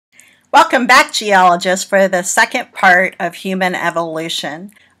Welcome back, geologists, for the second part of human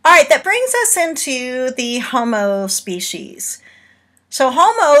evolution. All right, that brings us into the Homo species. So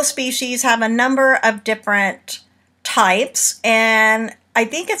Homo species have a number of different types, and I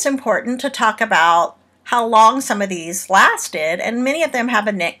think it's important to talk about how long some of these lasted, and many of them have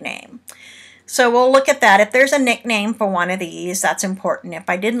a nickname. So we'll look at that. If there's a nickname for one of these, that's important. If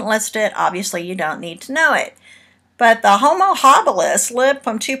I didn't list it, obviously you don't need to know it. But the Homo habilis lived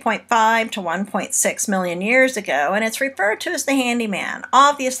from 2.5 to 1.6 million years ago, and it's referred to as the handyman.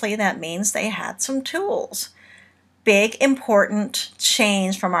 Obviously, that means they had some tools. Big, important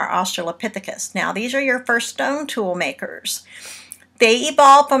change from our Australopithecus. Now, these are your first stone tool makers. They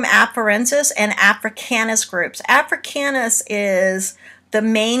evolved from Afarensis and Africanus groups. Africanus is the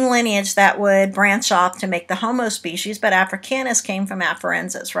main lineage that would branch off to make the Homo species, but Africanus came from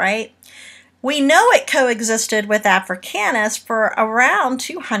Afarensis, right? We know it coexisted with Africanus for around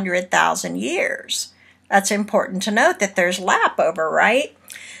 200,000 years. That's important to note that there's lap over, right?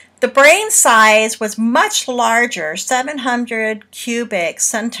 The brain size was much larger, 700 cubic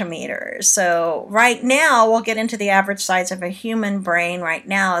centimeters. So right now, we'll get into the average size of a human brain right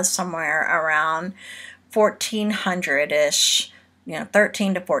now is somewhere around 1,400-ish,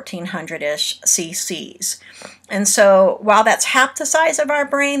 13 to 1,400-ish cc's. And so while that's half the size of our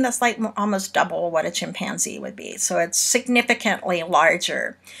brain, that's like almost double what a chimpanzee would be. So it's significantly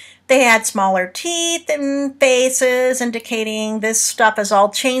larger. They had smaller teeth and faces, indicating this stuff is all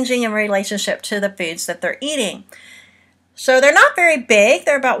changing in relationship to the foods that they're eating. So they're not very big.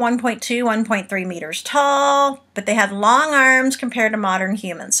 They're about 1.2, 1.3 meters tall, but they had long arms compared to modern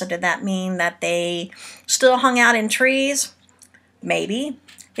humans. So did that mean that they still hung out in trees? Maybe.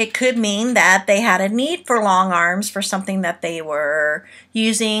 It could mean that they had a need for long arms for something that they were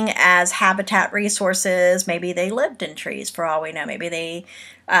using as habitat resources. Maybe they lived in trees, for all we know. Maybe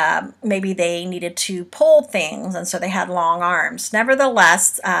they needed to pull things, and so they had long arms.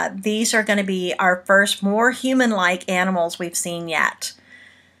 Nevertheless, these are going to be our first more human-like animals we've seen yet.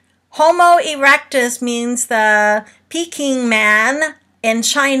 Homo erectus means the Peking man in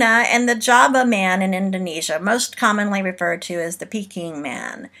China and the Java man in Indonesia, most commonly referred to as the Peking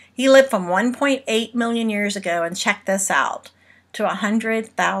man. He lived from 1.8 million years ago, and check this out, to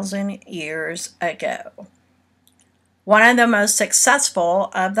 100,000 years ago. One of the most successful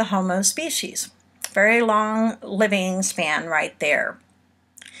of the Homo species. Very long living span right there.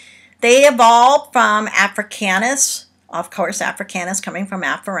 They evolved from Africanus, of course Africanus coming from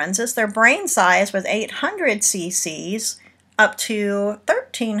Afarensis. Their brain size was 800 cc's, up to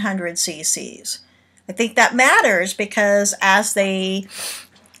 1,300 cc's. I think that matters because as they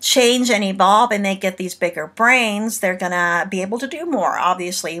change and evolve and they get these bigger brains, they're going to be able to do more,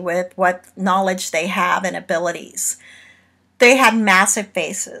 obviously, with what knowledge they have and abilities. They had massive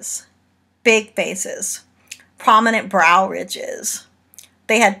faces, big faces, prominent brow ridges.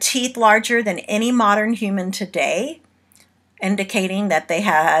 They had teeth larger than any modern human today, indicating that they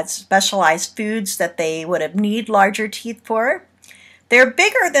had specialized foods that they would have need larger teeth for. They're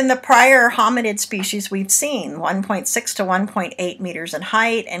bigger than the prior hominid species we've seen, 1.6 to 1.8 meters in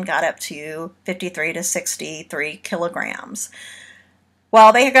height and got up to 53 to 63 kilograms.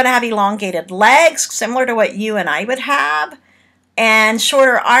 Well, they're going to have elongated legs, similar to what you and I would have, and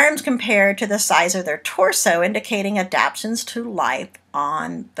shorter arms compared to the size of their torso, indicating adaptations to life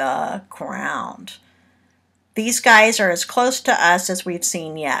on the ground. These guys are as close to us as we've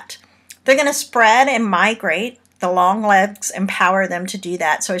seen yet. They're going to spread and migrate. The long legs empower them to do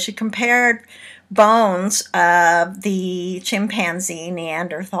that. So as you compare bones of the chimpanzee,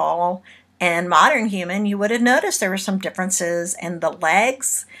 Neanderthal, and modern human, you would have noticed there were some differences in the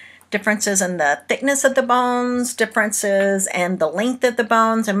legs, differences in the thickness of the bones, differences in the length of the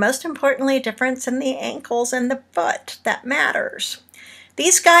bones, and most importantly, difference in the ankles and the foot. That matters.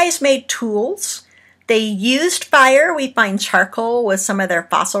 These guys made tools. They used fire. We find charcoal with some of their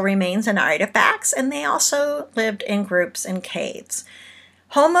fossil remains and artifacts, and they also lived in groups in caves.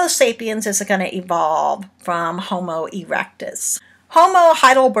 Homo sapiens is going to evolve from Homo erectus. Homo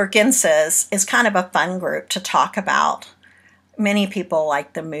heidelbergensis is kind of a fun group to talk about. Many people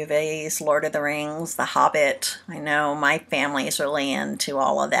like the movies, Lord of the Rings, The Hobbit. I know my family is really into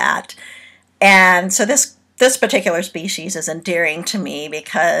all of that. And so this particular species is endearing to me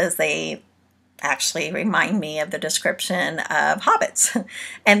because they actually remind me of the description of hobbits,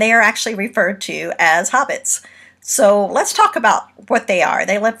 and they are actually referred to as hobbits. So let's talk about what they are.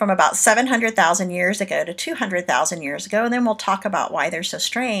 They lived from about 700,000 years ago to 200,000 years ago, and then we'll talk about why they're so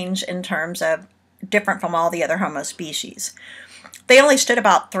strange in terms of different from all the other Homo species. They only stood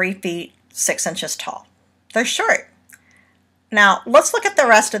about 3 feet 6 inches tall. They're short. Now, let's look at the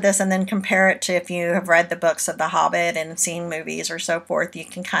rest of this and then compare it to if you have read the books of The Hobbit and seen movies or so forth. You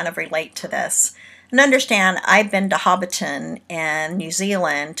can kind of relate to this. And understand, I've been to Hobbiton in New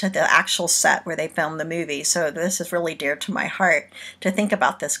Zealand to the actual set where they filmed the movie, so this is really dear to my heart to think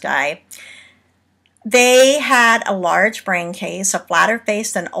about this guy. They had a large brain case, a flatter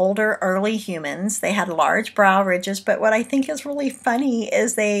face than older early humans. They had large brow ridges, but what I think is really funny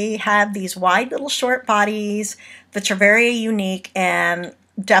is they have these wide little short bodies, which are very unique and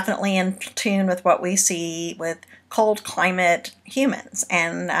definitely in tune with what we see with cold climate humans,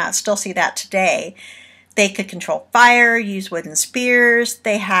 and still see that today. They could control fire, use wooden spears.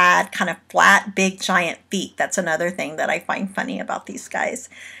 They had kind of flat, big, giant feet. That's another thing that I find funny about these guys.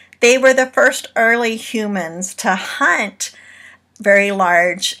 They were the first early humans to hunt very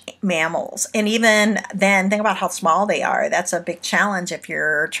large mammals. And even then, think about how small they are. That's a big challenge if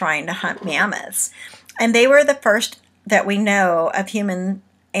you're trying to hunt mammoths. And they were the first that we know of human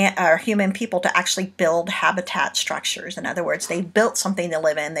people to actually build habitat structures. In other words, they built something to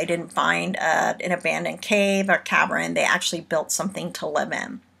live in. They didn't find an abandoned cave or cavern. They actually built something to live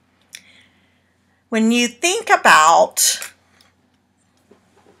in. When you think about...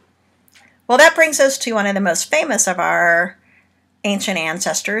 Well, that brings us to one of the most famous of our ancient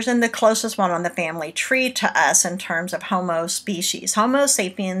ancestors and the closest one on the family tree to us in terms of Homo species, Homo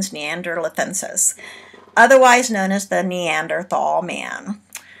sapiens neanderthalensis, otherwise known as the Neanderthal man.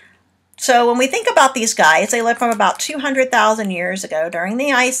 So when we think about these guys, they lived from about 200,000 years ago during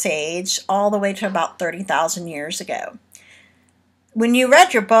the Ice Age all the way to about 30,000 years ago. When you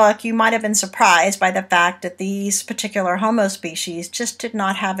read your book, you might have been surprised by the fact that these particular Homo species just did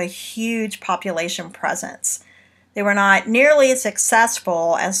not have a huge population presence. They were not nearly as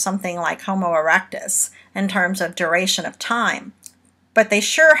successful as something like Homo erectus in terms of duration of time. But they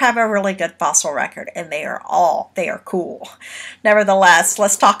sure have a really good fossil record, and they are cool. Nevertheless,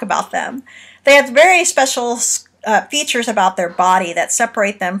 let's talk about them. They have very special features about their body that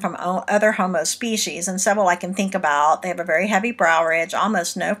separate them from other Homo species, and several I can think about. They have a very heavy brow ridge,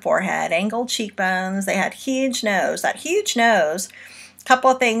 almost no forehead, angled cheekbones. They had huge nose. That huge nose, a couple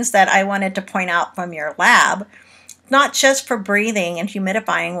of things that I wanted to point out from your lab, not just for breathing and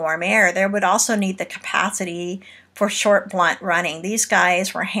humidifying warm air, they would also need the capacity for short, blunt running. These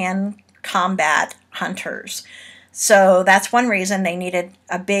guys were hand combat hunters. So that's one reason they needed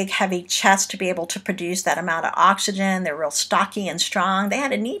a big, heavy chest to be able to produce that amount of oxygen. They're real stocky and strong. They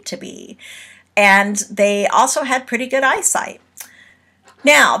had a need to be. And they also had pretty good eyesight.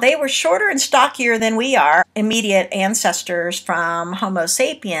 Now, they were shorter and stockier than we are, immediate ancestors from Homo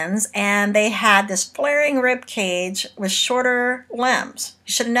sapiens, and they had this flaring rib cage with shorter limbs.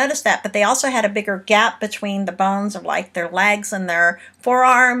 You should have noticed that, but they also had a bigger gap between the bones of like their legs and their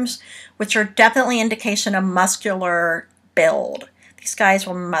forearms, which are definitely indication of muscular build. These guys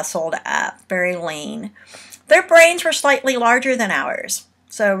were muscled up, very lean. Their brains were slightly larger than ours.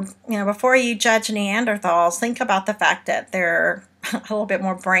 So, before you judge Neanderthals, think about the fact that they're a little bit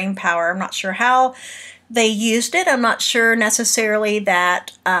more brain power. I'm not sure how they used it. I'm not sure necessarily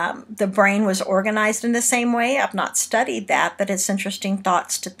that the brain was organized in the same way. I've not studied that, but it's interesting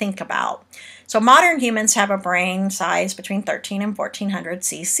thoughts to think about. So modern humans have a brain size between 13 and 1400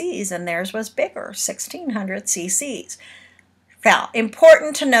 cc's, and theirs was bigger, 1600 cc's. Now,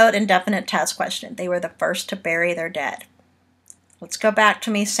 important to note in definite test question, they were the first to bury their dead. Let's go back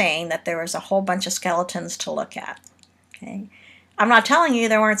to me saying that there was a whole bunch of skeletons to look at. Okay. I'm not telling you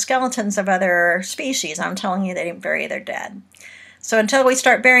there weren't skeletons of other species. I'm telling you they didn't bury their dead. So until we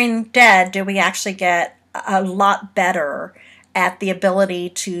start burying dead, do we actually get a lot better at the ability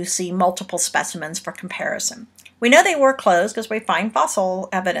to see multiple specimens for comparison. We know they wore clothes because we find fossil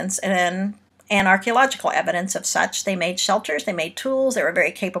evidence and archaeological evidence of such. They made shelters, they made tools, they were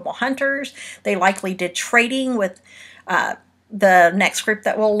very capable hunters. They likely did trading with the next group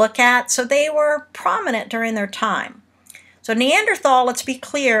that we'll look at. So they were prominent during their time. So Neanderthal, let's be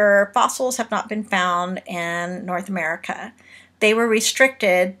clear, fossils have not been found in North America. They were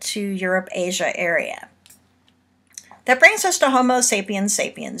restricted to Europe-Asia area. That brings us to Homo sapiens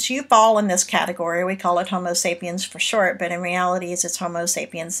sapiens. You fall in this category. We call it Homo sapiens for short, but in reality it's Homo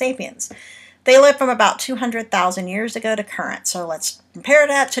sapiens sapiens. They lived from about 200,000 years ago to current. So let's compare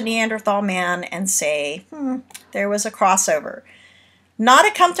that to Neanderthal man and say, there was a crossover. Not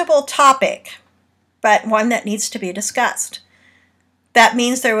a comfortable topic, but one that needs to be discussed. That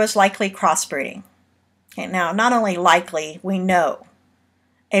means there was likely crossbreeding. Okay, now, not only likely, we know.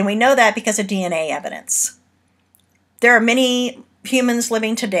 And we know that because of DNA evidence. There are many humans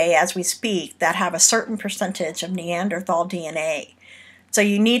living today as we speak that have a certain percentage of Neanderthal DNA. So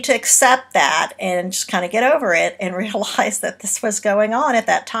you need to accept that and just kind of get over it and realize that this was going on at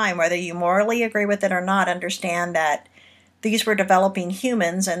that time. Whether you morally agree with it or not, understand that these were developing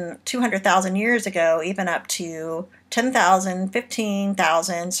humans, and 200,000 years ago, even up to 10,000,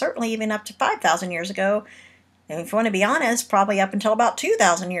 15,000, certainly even up to 5,000 years ago, and if you want to be honest, probably up until about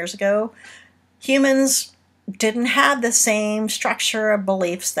 2,000 years ago, humans didn't have the same structure of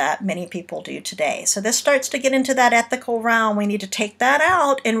beliefs that many people do today. So this starts to get into that ethical realm. We need to take that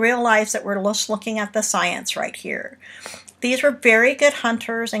out and realize that we're just looking at the science right here. These were very good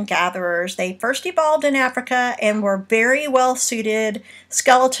hunters and gatherers. They first evolved in Africa and were very well suited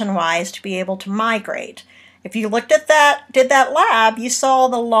skeleton-wise to be able to migrate. If you looked at that, did that lab, you saw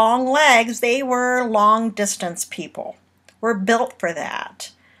the long legs. They were long-distance people. We're built for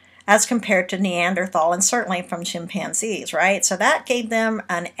that, as compared to Neanderthal and certainly from chimpanzees, right? So that gave them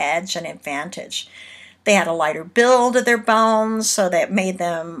an edge, an advantage. They had a lighter build of their bones, so that made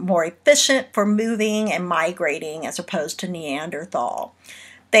them more efficient for moving and migrating as opposed to Neanderthal.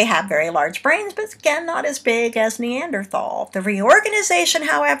 They have very large brains, but again, not as big as Neanderthal. The reorganization,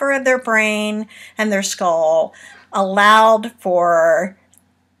 however, of their brain and their skull allowed for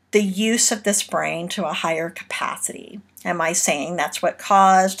the use of this brain to a higher capacity. Am I saying that's what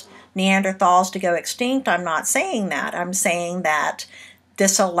caused Neanderthals to go extinct? I'm not saying that. I'm saying that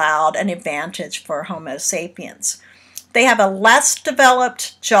this allowed an advantage for Homo sapiens. They have a less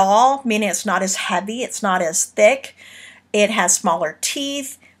developed jaw, meaning it's not as heavy, it's not as thick. It has smaller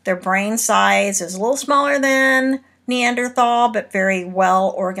teeth. Their brain size is a little smaller than Neanderthal, but very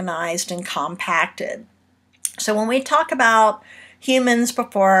well organized and compacted. So when we talk about humans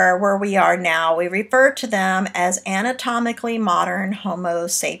before where we are now, we refer to them as anatomically modern Homo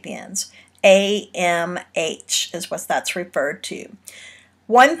sapiens. AMH is what that's referred to.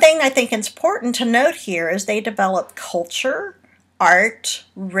 One thing I think is important to note here is they developed culture, art,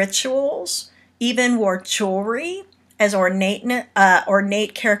 rituals, even wore jewelry as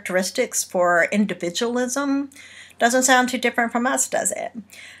ornate characteristics for individualism. Doesn't sound too different from us, does it?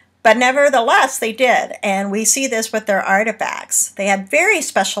 But nevertheless, they did, and we see this with their artifacts. They had very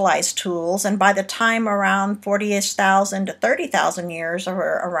specialized tools, and by the time around 40-ish thousand to 30,000 years or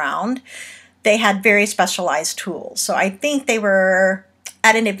around, they had very specialized tools. So I think they were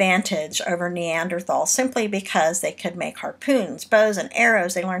at an advantage over Neanderthal simply because they could make harpoons, bows, and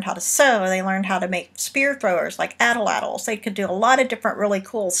arrows. They learned how to sew. They learned how to make spear throwers like atlatls. They could do a lot of different really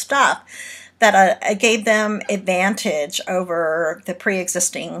cool stuff that gave them advantage over the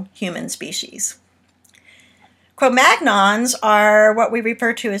pre-existing human species. Cro-Magnons are what we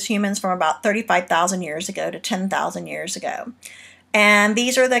refer to as humans from about 35,000 years ago to 10,000 years ago. And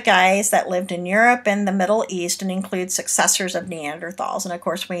these are the guys that lived in Europe and the Middle East and include successors of Neanderthals. And of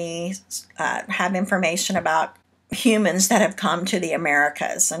course, we have information about humans that have come to the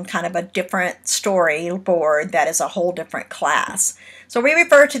Americas and kind of a different storyboard that is a whole different class. So we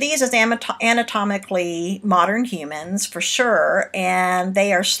refer to these as anatomically modern humans for sure, and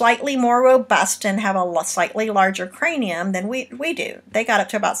they are slightly more robust and have a slightly larger cranium than we do. They got up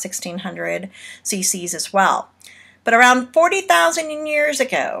to about 1,600 cc's as well. But around 40,000 years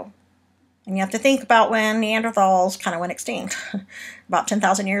ago, and you have to think about when Neanderthals kind of went extinct, about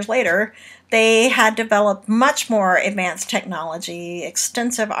 10,000 years later, they had developed much more advanced technology,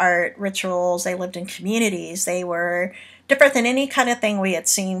 extensive art, rituals. They lived in communities. They were different than any kind of thing we had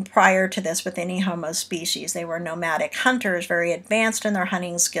seen prior to this with any Homo species. They were nomadic hunters, very advanced in their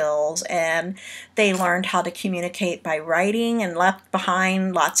hunting skills, and they learned how to communicate by writing and left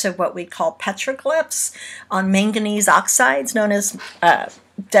behind lots of what we call petroglyphs on manganese oxides known as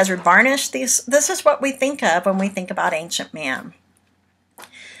desert varnish. This is what we think of when we think about ancient man.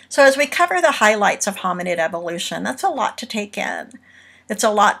 So as we cover the highlights of hominid evolution, that's a lot to take in. It's a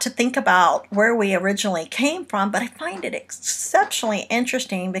lot to think about where we originally came from, but I find it exceptionally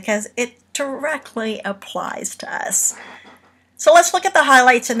interesting because it directly applies to us. So let's look at the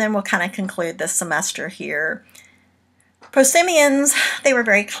highlights and then we'll kind of conclude this semester here. Prosimians, they were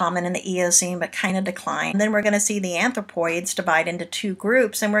very common in the Eocene but kind of declined. Then we're going to see the anthropoids divide into two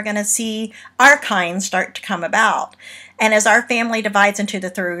groups, and we're going to see our kind start to come about. And as our family divides into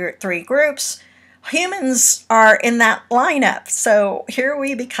the three groups, humans are in that lineup. So here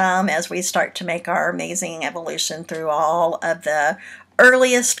we become as we start to make our amazing evolution through all of the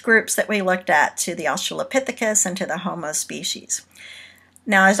earliest groups that we looked at to the Australopithecus and to the Homo species.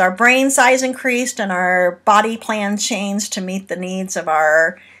 Now, as our brain size increased and our body plan changed to meet the needs of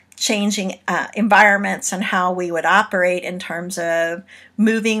our changing environments and how we would operate in terms of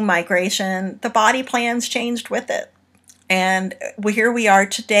moving, migration, the body plans changed with it. And here we are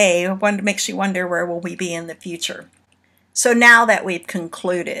today. One makes you wonder, where will we be in the future? So now that we've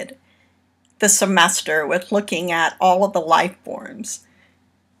concluded the semester with looking at all of the life forms,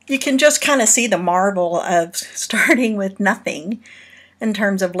 you can just kind of see the marvel of starting with nothing in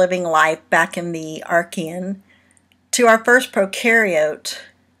terms of living life back in the Archean to our first prokaryote,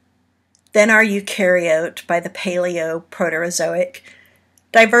 then our eukaryote by the Paleo-Proterozoic,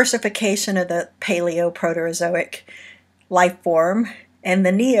 diversification of the Paleo-Proterozoic life form, and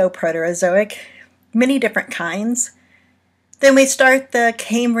the Neoproterozoic, many different kinds. Then we start the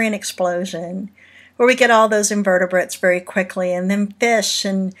Cambrian explosion, where we get all those invertebrates very quickly, and then fish,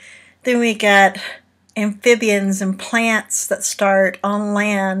 and then we get amphibians and plants that start on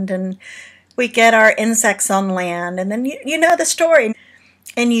land, and we get our insects on land, and then you know the story.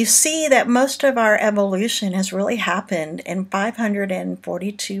 And you see that most of our evolution has really happened in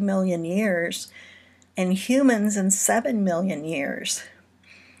 542 million years, and humans in 7 million years.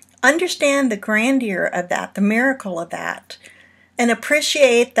 Understand the grandeur of that, the miracle of that, and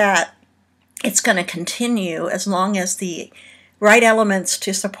appreciate that it's going to continue as long as the right elements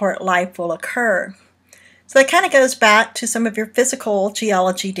to support life will occur. So that kind of goes back to some of your physical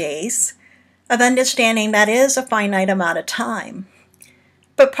geology days of understanding that is a finite amount of time,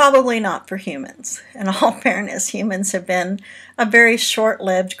 but probably not for humans. In all fairness, humans have been a very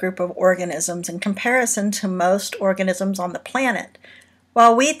short-lived group of organisms in comparison to most organisms on the planet.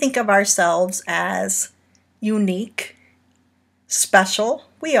 While we think of ourselves as unique, special,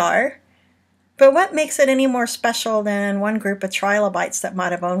 we are, but what makes it any more special than one group of trilobites that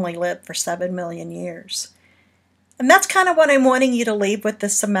might have only lived for 7 million years? And that's kind of what I'm wanting you to leave with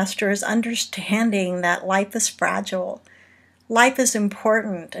this semester, is understanding that life is fragile. Life is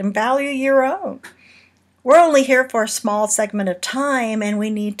important, and value your own. We're only here for a small segment of time, and we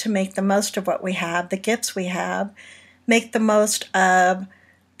need to make the most of what we have, the gifts we have, make the most of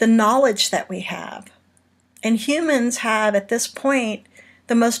the knowledge that we have. And humans have, at this point,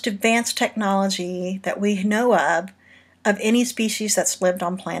 the most advanced technology that we know of any species that's lived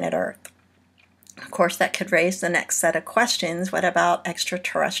on planet Earth. Of course, that could raise the next set of questions. What about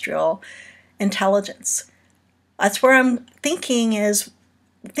extraterrestrial intelligence? That's where I'm thinking is,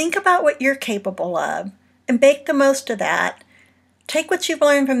 think about what you're capable of and make the most of that. Take what you've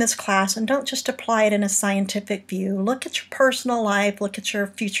learned from this class and don't just apply it in a scientific view. Look at your personal life, look at your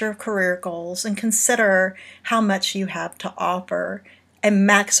future career goals, and consider how much you have to offer and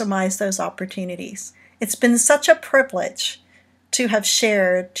maximize those opportunities. It's been such a privilege to have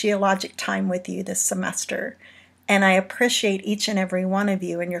shared geologic time with you this semester, and I appreciate each and every one of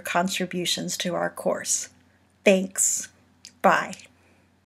you and your contributions to our course. Thanks. Bye.